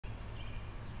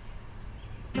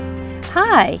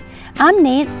Hi, I'm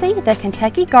Nancy, the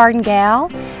Kentucky Garden Gal.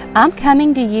 I'm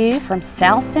coming to you from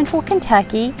South Central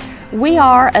Kentucky. We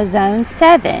are a Zone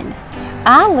 7.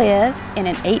 I live in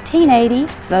an 1880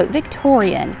 Folk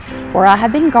Victorian where I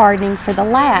have been gardening for the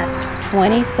last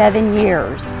 27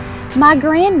 years. My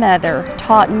grandmother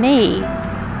taught me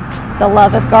the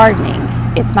love of gardening.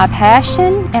 It's my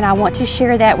passion and I want to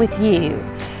share that with you.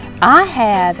 I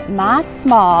have my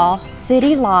small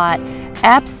city lot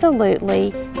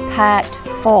absolutely packed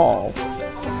full.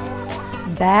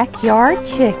 Backyard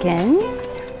chickens,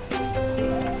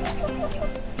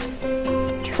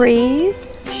 trees,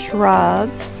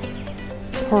 shrubs,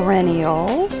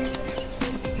 perennials,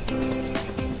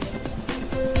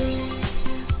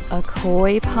 a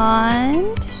koi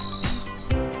pond,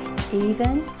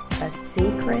 even a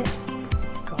secret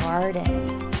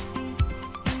garden.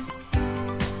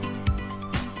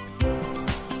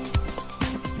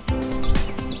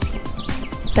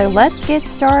 So let's get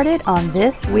started on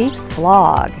this week's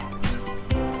vlog.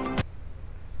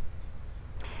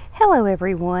 Hello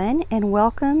everyone and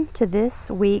welcome to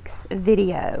this week's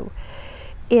video.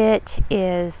 It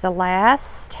is the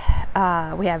last,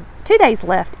 we have 2 days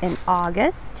left in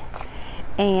August,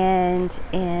 and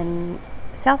in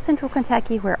South Central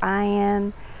Kentucky where I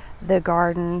am, the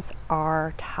gardens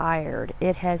are tired.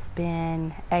 It has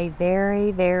been a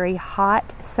very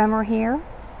hot summer here.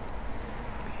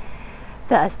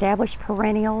 The established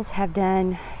perennials have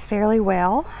done fairly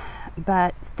well,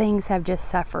 but things have just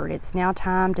suffered. It's now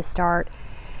time to start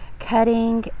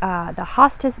cutting the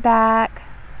hostas back.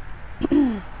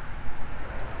 You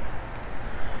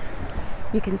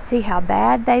can see how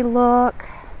bad they look.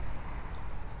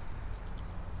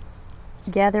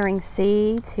 Gathering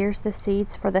seeds. Here's the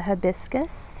seeds for the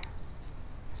hibiscus.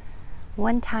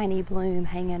 One tiny bloom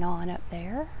hanging on up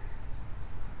there.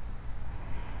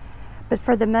 But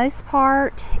for the most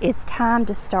part, it's time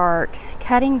to start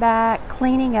cutting back,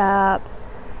 cleaning up,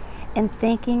 and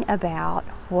thinking about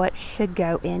what should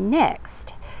go in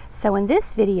next. So in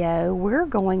this video, we're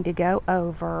going to go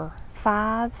over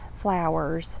 5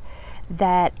 flowers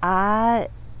that I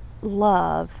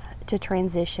love to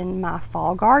transition my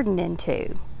fall garden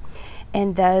into.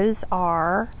 And those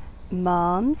are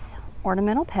mums,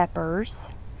 ornamental peppers,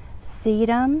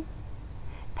 sedum,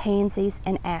 pansies,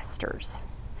 and asters.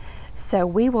 So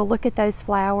we will look at those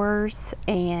flowers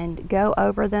and go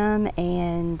over them,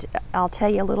 and I'll tell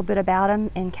you a little bit about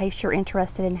them in case you're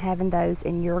interested in having those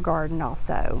in your garden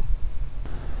also.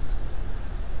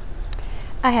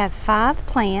 I have 5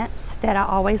 plants that I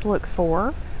always look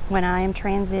for when I am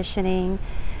transitioning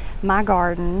my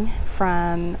garden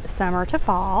from summer to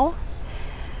fall.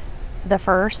 The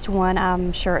first one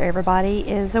I'm sure everybody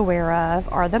is aware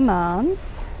of are the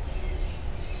mums.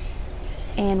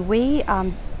 And we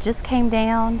just came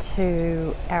down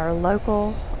to our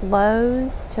local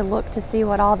Lowe's to look to see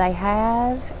what all they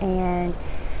have, and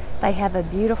they have a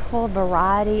beautiful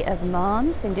variety of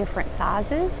mums in different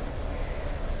sizes.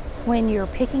 When you're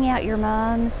picking out your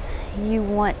mums, you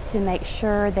want to make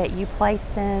sure that you place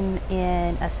them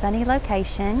in a sunny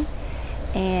location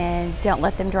and don't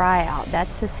let them dry out.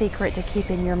 That's the secret to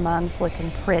keeping your mums looking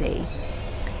pretty.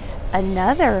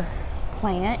 Another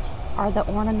plant are the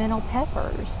ornamental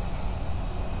peppers.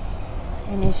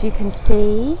 And as you can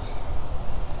see,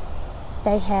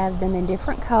 they have them in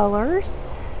different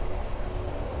colors.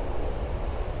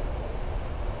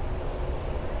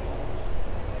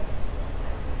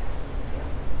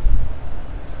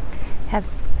 Have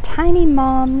tiny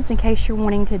mums in case you're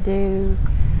wanting to do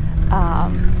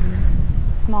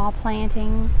small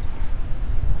plantings.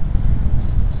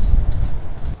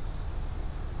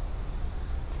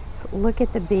 Look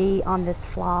at the bee on this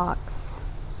phlox.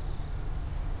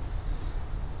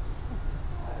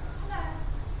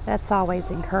 That's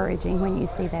always encouraging when you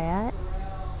see that.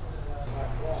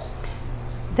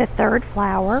 The third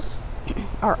flower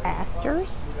are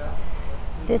asters.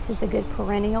 This is a good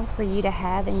perennial for you to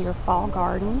have in your fall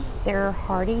garden. They're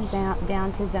hardy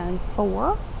down to zone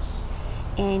 4,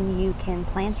 and you can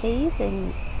plant these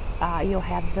and you'll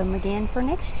have them again for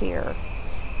next year.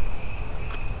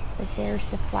 But there's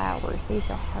the flowers. These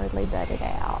are hardly budded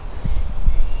out.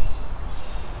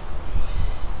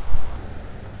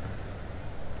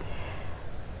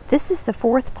 This is the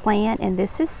 4th plant, and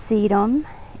this is sedum,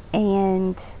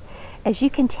 and as you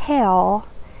can tell,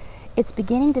 it's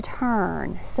beginning to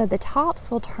turn. So the tops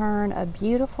will turn a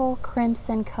beautiful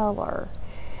crimson color,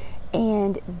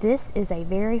 and this is a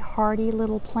very hardy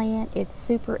little plant. It's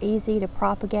super easy to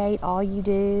propagate. All you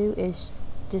do is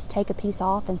just take a piece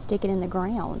off and stick it in the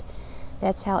ground.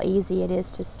 That's how easy it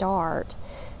is to start.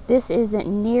 This isn't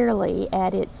nearly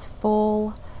at its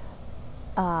full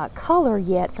color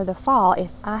yet for the fall.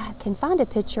 If I can find a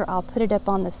picture, I'll put it up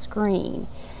on the screen.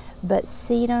 But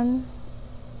sedum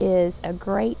is a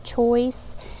great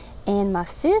choice. And my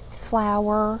fifth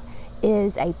flower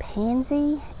is a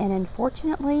pansy, and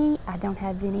unfortunately I don't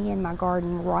have any in my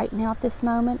garden right now at this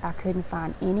moment. I couldn't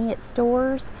find any at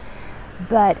stores,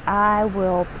 but I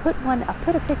will I'll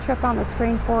put a picture up on the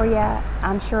screen for you.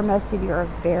 I'm sure most of you are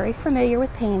very familiar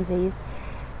with pansies.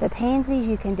 The pansies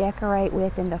you can decorate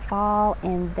with in the fall,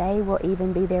 and they will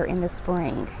even be there in the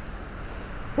spring.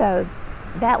 So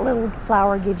that little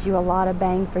flower gives you a lot of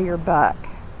bang for your buck.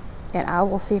 And I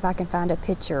will see if I can find a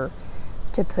picture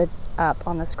to put up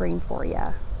on the screen for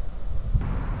you.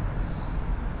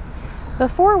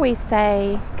 Before we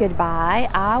say goodbye,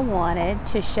 I wanted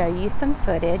to show you some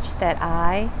footage that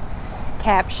I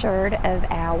captured of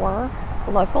our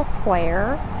local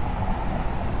square.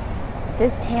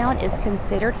 This town is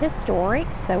considered historic,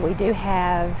 so we do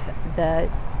have the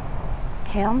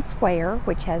town square,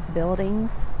 which has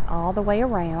buildings all the way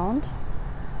around.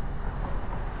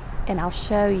 And I'll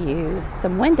show you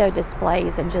some window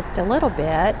displays in just a little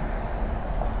bit.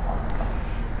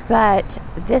 But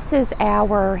this is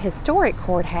our historic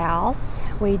courthouse.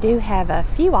 We do have a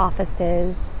few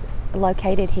offices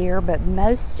located here, but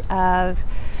most of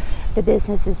the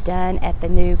business is done at the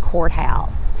new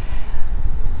courthouse.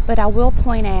 But I will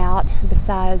point out,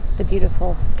 besides the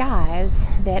beautiful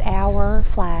skies, that our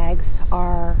flags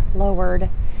are lowered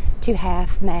to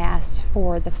half-mast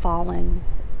for the fallen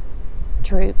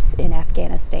troops in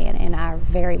Afghanistan, and I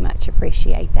very much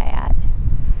appreciate that.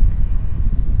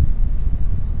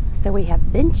 So we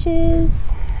have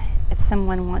benches if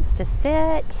someone wants to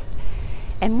sit,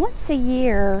 and once a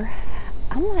year,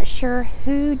 I'm not sure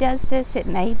who does this, it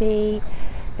may be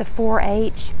the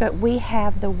 4-H, but we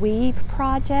have the Weave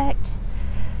Project,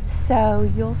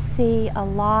 so you'll see a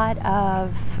lot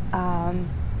of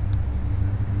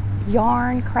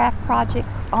yarn craft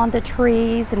projects on the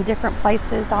trees and different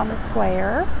places on the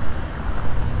square.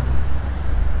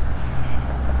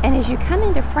 And as you come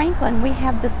into Franklin, we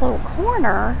have this little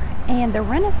corner, and the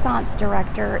Renaissance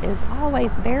director is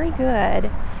always very good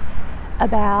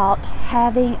about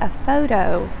having a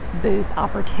photo booth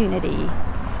opportunity.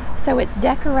 So it's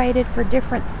decorated for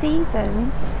different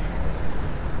seasons,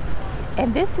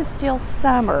 and this is still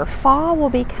summer. Fall will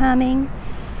be coming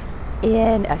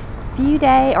in a few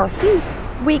days or a few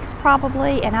weeks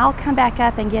probably, and I'll come back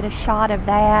up and get a shot of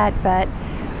that. But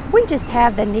we just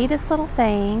have the neatest little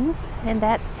things, and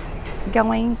that's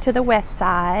going to the west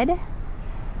side.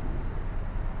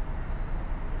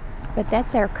 But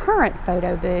that's our current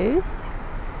photo booth.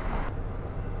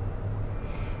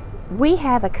 We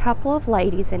have a couple of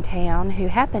ladies in town who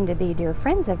happen to be dear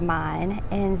friends of mine,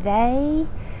 and they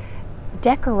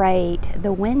decorate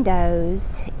the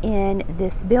windows in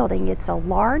this building. It's a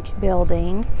large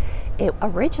building. It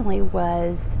originally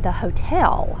was the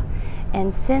hotel,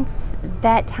 and since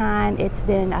that time it's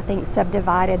been, I think,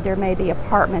 subdivided. There may be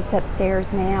apartments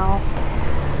upstairs now,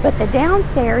 but the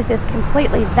downstairs is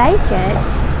completely vacant.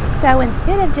 So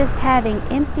instead of just having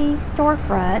empty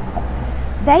storefronts,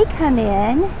 they come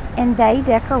in and they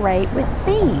decorate with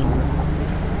themes.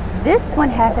 This one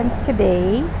happens to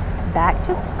be back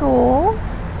to school.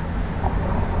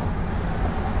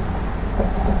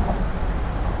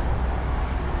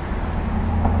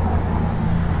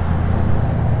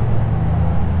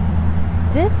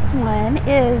 This one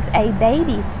is a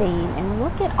baby theme, and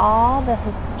look at all the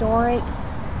historic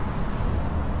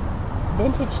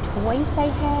vintage toys they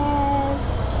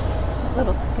have.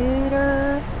 Little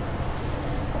scooter.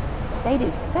 They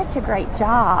do such a great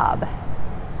job.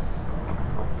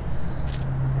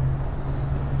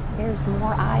 There's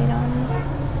more items.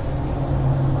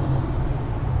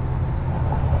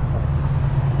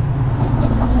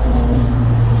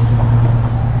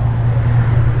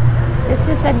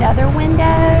 This is another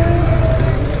window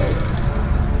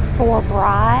for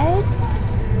brides.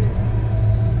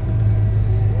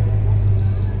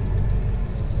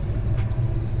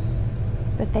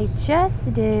 But they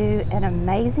just do an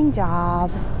amazing job,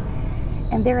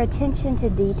 and their attention to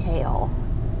detail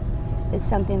is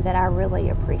something that I really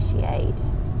appreciate.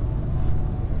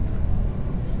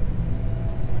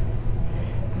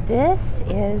 This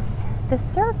is the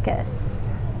circus,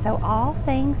 so all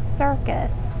things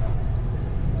circus.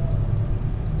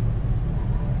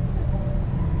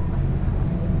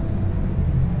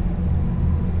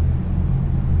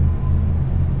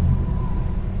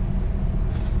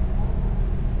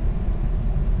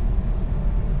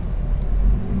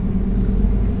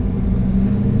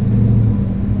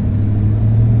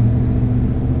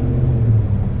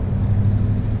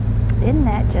 Isn't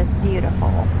that just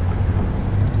beautiful?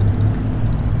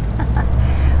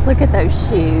 Look at those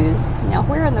shoes. Now,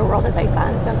 where in the world did they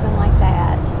find something like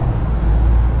that?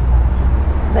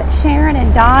 But Sharon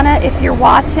and Donna, if you're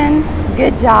watching,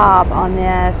 good job on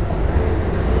this.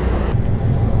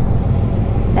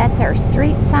 That's our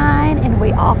street sign, and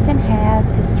we often have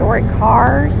historic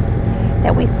cars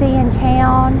that we see in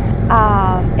town.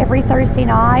 Every Thursday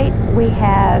night we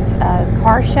have a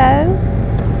car show.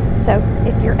 So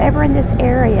if you're ever in this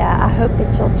area, I hope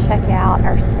that you'll check out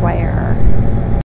our square.